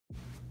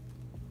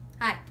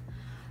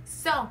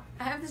So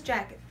I have this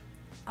jacket.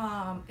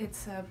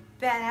 It's a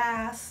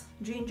badass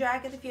jean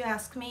jacket if you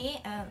ask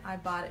me, and I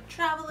bought it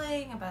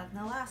traveling. I bought it in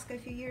Alaska a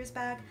few years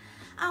back.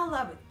 I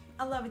love it.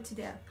 I love it to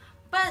death.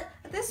 But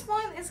at this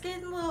point it's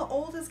getting a little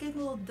old, it's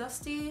getting a little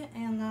dusty,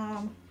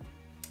 and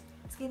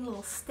it's getting a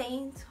little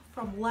stained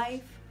from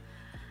life,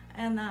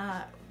 and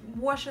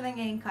washing it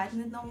ain't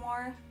cutting it no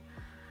more.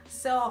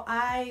 So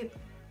I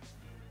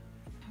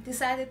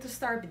decided to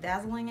start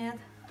bedazzling it,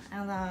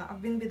 and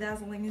I've been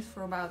bedazzling it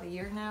for about a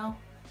year now.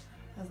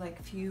 There's like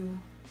a few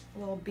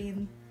little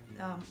bead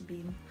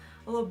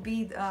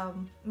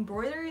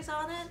embroideries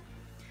on it.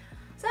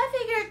 So I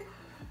figured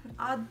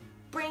I'd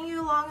bring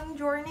you along on the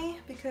journey,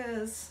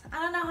 because I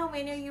don't know how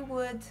many of you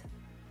would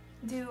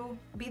do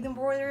bead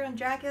embroidery on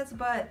jackets,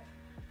 but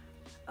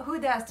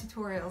who does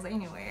tutorials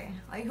anyway?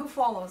 Like, who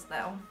follows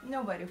them?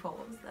 Nobody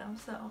follows them.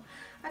 So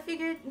I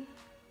figured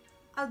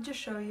I'll just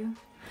show you.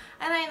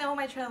 And I know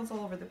my channel's all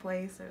over the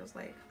place, there's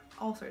like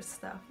all sorts of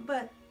stuff,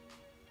 but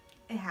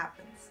it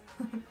happens.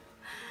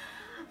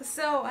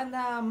 So, and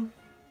I'm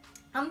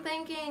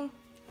thinking,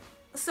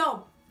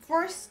 so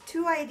first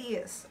two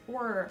ideas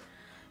were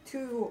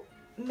to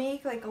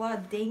make like a lot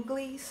of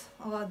danglies,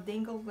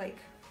 dangled like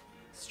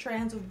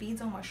strands of beads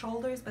on my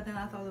shoulders, but then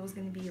I thought it was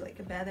gonna be like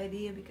a bad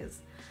idea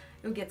because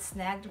it would get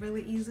snagged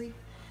really easy.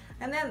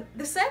 And then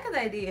the second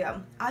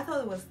idea, I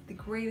thought it was the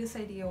greatest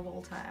idea of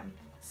all time.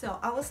 So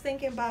I was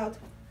thinking about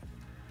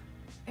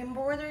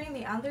embroidering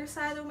the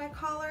underside of my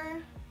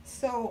collar.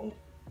 So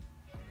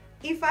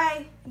if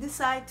I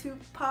decide to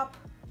pop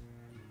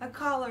a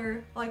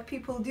collar like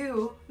people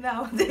do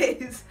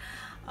nowadays,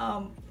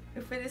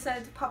 if I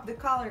decided to pop the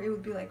collar, it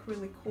would be like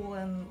really cool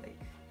and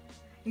like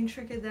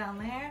intricate down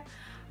there.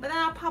 But then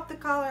I popped the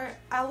collar,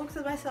 I looked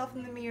at myself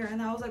in the mirror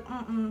and I was like,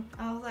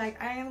 I was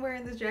like, I ain't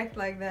wearing this jacket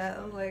like that.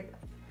 I was like,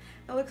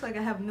 it looks like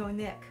I have no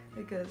neck,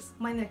 because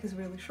my neck is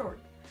really short.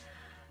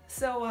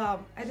 So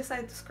I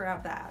decided to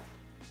scrap that.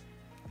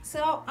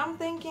 So I'm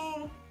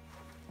thinking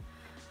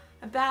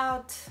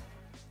about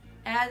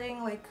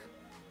adding like,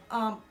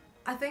 I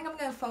think I'm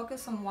gonna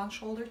focus on one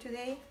shoulder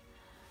today,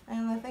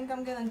 and I think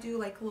I'm gonna do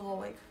like little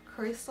like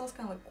crystals,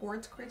 kind of like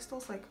quartz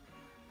crystals, like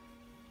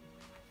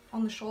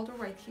on the shoulder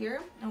right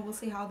here, and we'll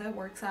see how that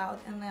works out.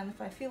 And then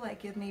if I feel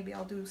like it, maybe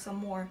I'll do some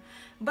more,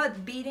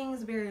 but beading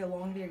is very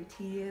long, very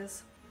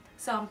tedious,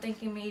 so I'm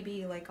thinking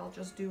maybe like I'll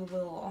just do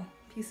little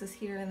pieces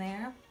here and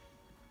there.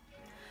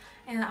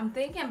 And I'm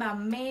thinking about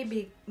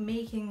maybe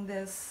making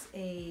this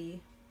a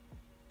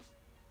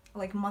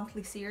like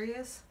monthly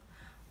series,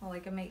 or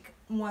like I make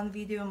one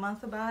video a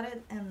month about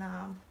it, and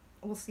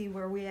we'll see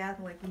where we at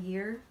in like a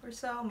year or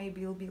so.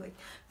 Maybe it'll be like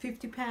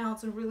 50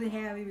 pounds and really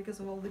heavy because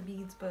of all the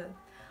beads, but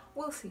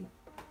we'll see.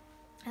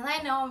 And I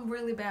know I'm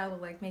really bad at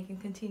like making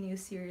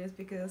continuous series,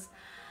 because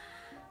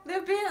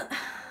there've been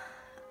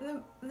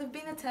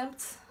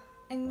attempts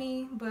in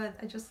me, but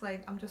I'm just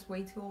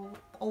way too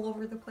all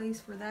over the place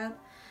for that.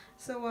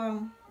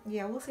 So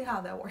yeah, we'll see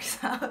how that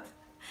works out.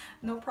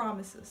 No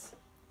promises,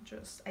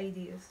 just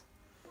ideas.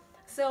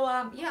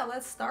 So yeah,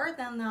 let's start,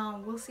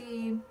 and we'll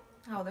see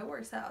how that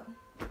works out.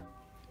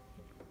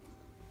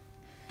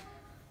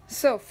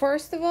 So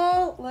first of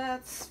all,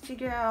 let's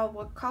figure out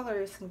what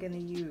colors I'm gonna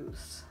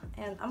use.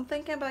 And I'm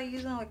thinking about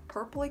using like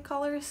purpley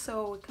colors,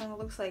 so it kind of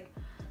looks like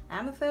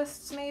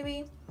amethysts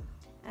maybe.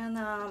 And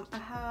I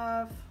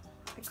have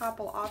a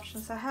couple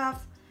options. I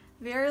have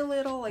very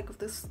little, like of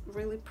this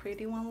really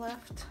pretty one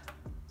left,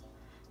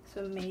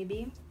 so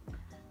maybe.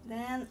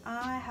 Then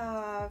I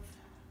have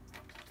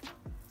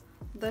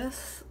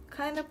this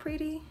kind of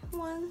pretty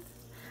one,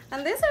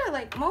 and these are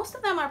like, most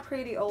of them are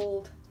pretty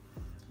old,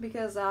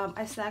 because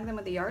I snagged them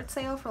at the yard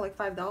sale for like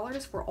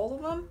 $5 for all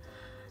of them,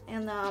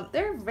 and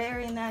they're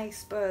very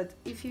nice. But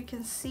if you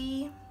can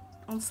see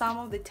on some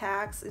of the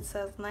tags, it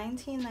says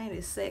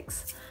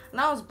 1996,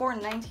 and I was born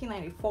in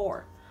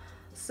 1994,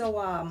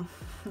 so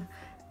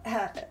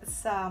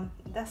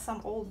that's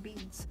some old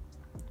beads.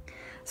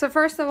 So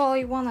first of all,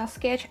 you want to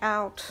sketch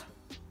out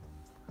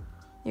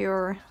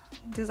your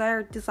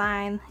desired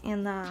design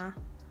in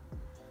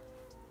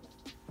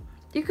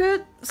you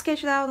could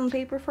sketch it out on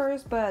paper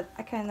first, but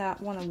I kind of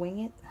want to wing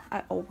it.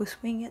 I always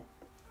wing it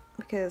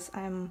because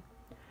I'm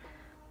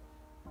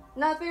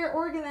not very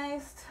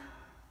organized.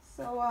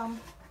 So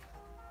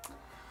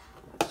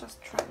let's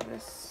just try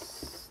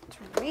this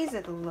to raise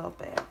it a little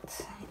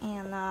bit,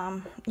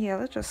 and yeah,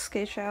 let's just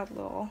sketch out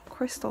little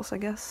crystals, I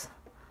guess.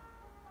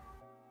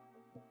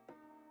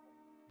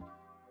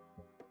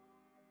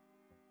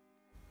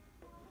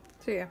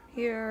 So yeah,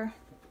 here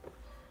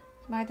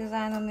my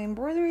design on the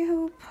embroidery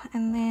hoop,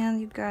 and then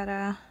you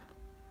gotta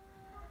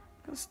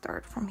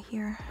start from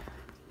here.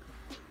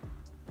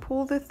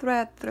 Pull the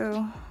thread through.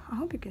 I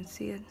hope you can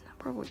see it. I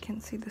probably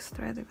can't see this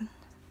thread even.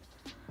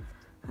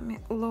 Let me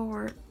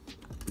lower it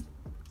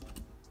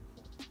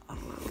a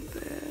little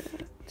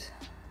bit.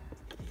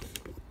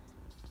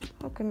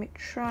 Look at me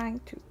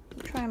trying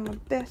my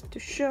best to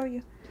show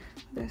you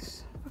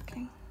this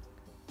fucking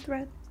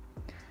thread.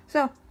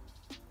 So,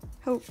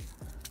 hoop,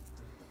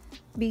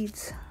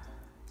 beads.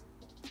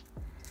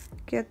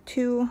 Get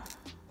two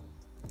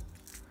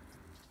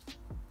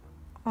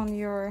on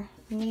your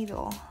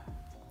needle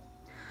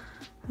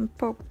and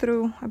poke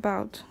through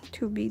about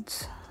 2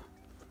 beads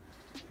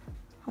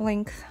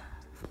length.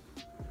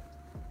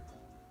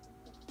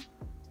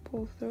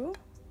 Pull through.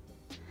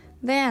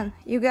 Then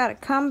you gotta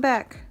come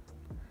back,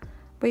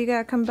 but you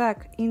gotta come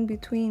back in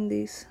between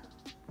these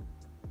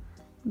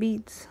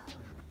beads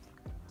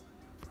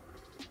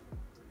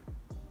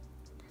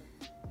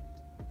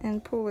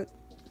and pull it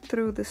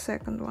through the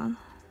second one.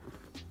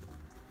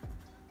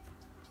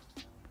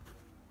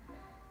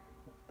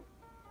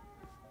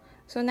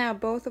 So now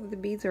both of the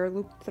beads are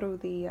looped through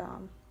the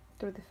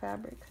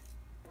fabric.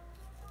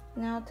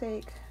 Now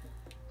take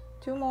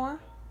 2 more,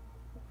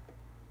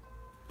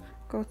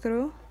 go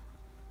through,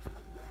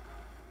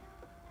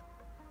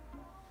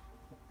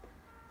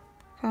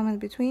 come in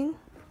between,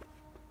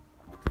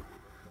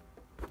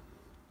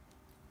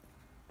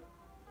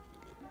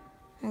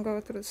 and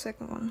go through the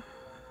second one.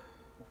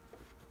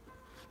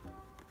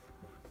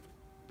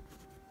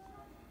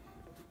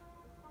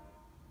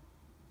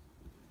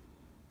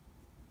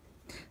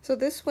 So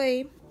this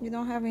way you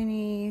don't have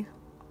any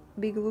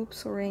big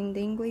loops or any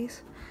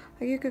dinglies.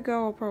 Like you could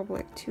go probably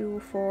like 2 or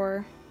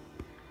 4,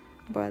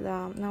 but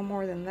not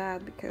more than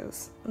that,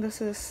 because this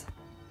is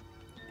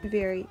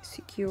very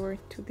secure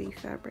to the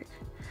fabric.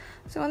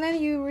 So and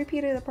then you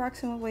repeat it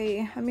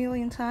approximately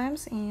 1,000,000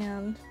 times,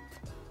 and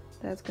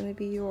that's gonna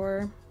be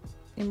your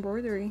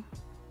embroidery.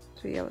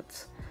 So yeah,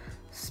 let's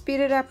speed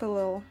it up a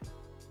little.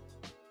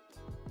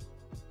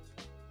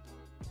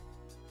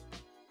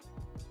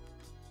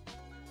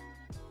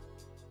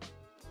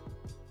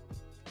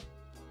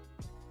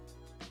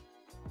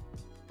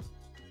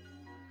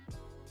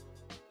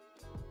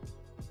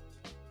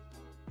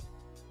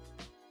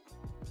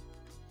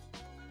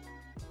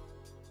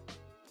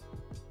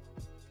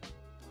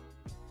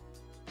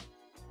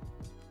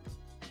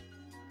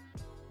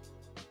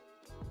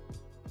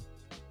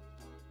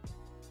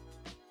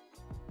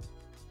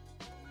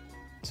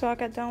 So I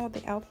got done with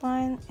the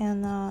outline,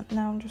 and now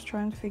I'm just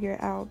trying to figure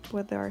out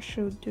whether I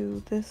should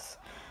do this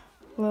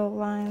little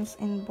lines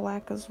in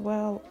black as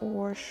well,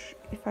 or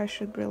if I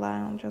should rely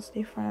on just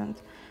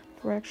different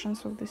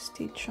directions of the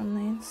stitch on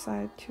the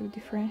inside to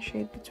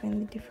differentiate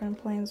between the different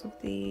planes of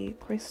the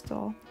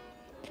crystal.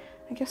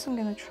 I guess I'm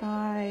gonna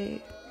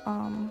try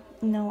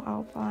no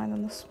outline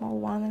on the small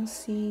one and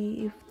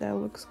see if that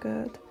looks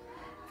good.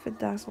 If it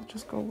does, I'll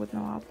just go with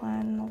no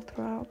outline all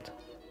throughout.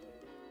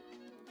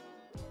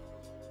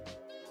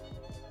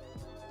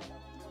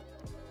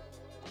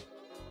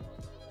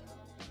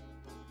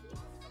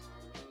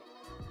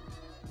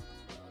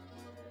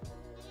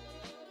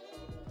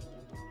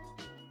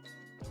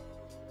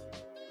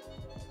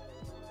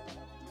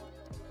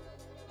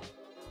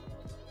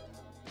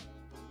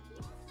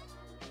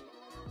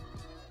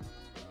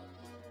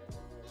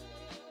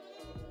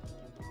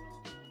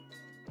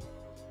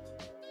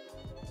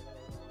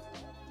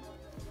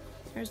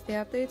 Here's the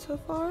update so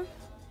far,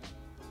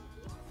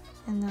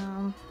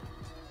 and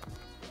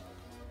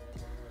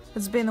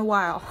it's been a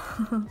while.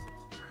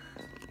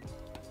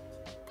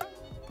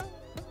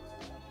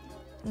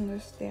 And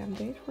there's the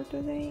update for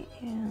today,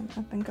 and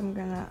I think I'm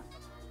gonna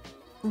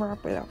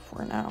wrap it up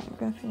for now. I'm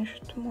gonna finish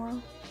it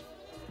tomorrow.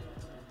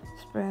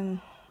 It's been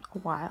a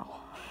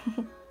while.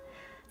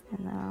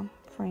 And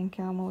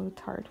frankly, I'm a little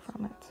tired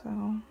from it, so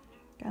I'm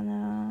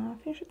gonna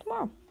finish it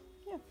tomorrow.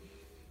 Yeah.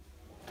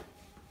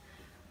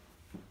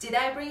 Did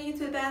I bring you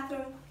to the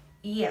bathroom?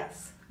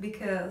 Yes,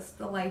 because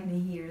the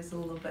lighting here is a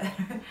little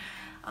better.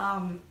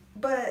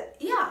 But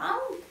yeah,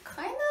 I'm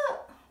kind of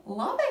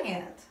loving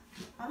it.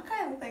 I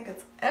kind of think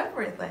it's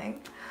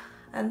everything.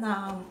 And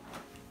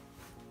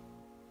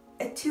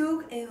it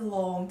took a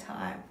long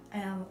time,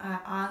 and I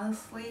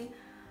honestly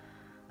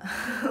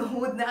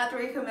would not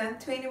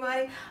recommend to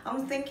anybody. I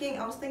was thinking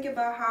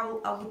about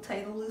how I would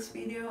title this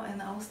video,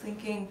 and I was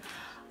thinking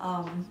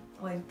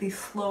like the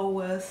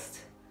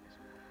slowest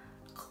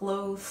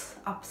clothes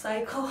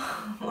upcycle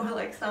or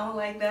like something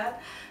like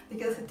that,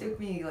 because it took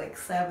me like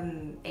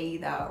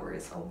 7-8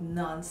 hours of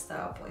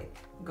non-stop like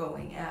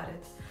going at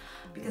it,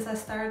 because I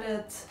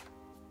started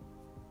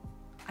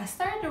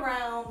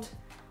around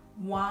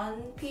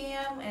 1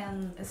 p.m.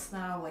 and it's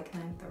now like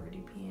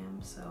 9:30 p.m.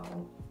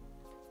 so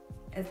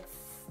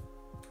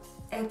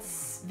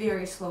it's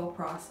very slow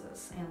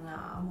process, and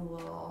I'm a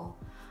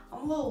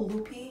little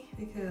loopy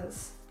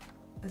because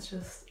it's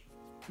just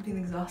been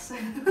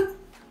exhausting.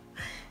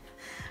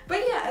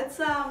 But yeah, it's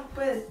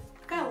but I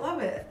kind of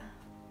love it.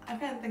 I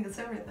kind of think it's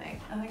everything.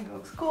 I think it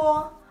looks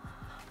cool,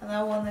 and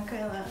I want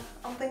to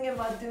I'm thinking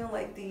about doing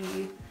like the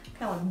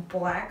kind of like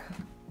black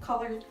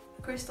colored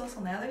crystals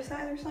on the other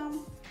side or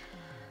something.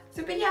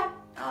 So but yeah,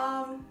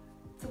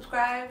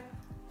 subscribe,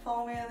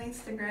 follow me on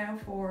Instagram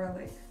for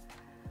like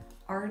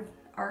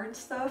art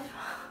stuff.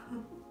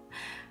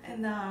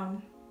 And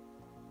I'll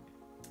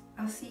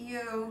see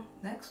you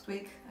next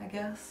week, I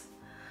guess,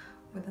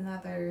 with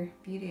another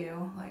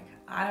video. Like,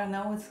 I don't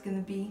know what it's gonna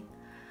be,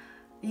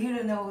 you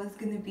don't know what it's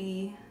gonna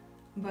be,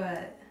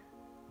 but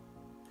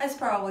it's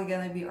probably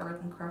gonna be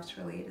art and crafts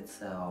related.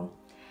 So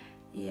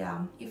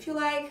yeah, if you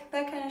like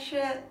that kind of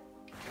shit,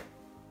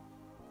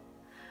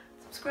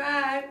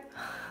 subscribe.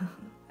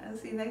 I'll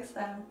see you next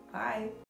time. Bye.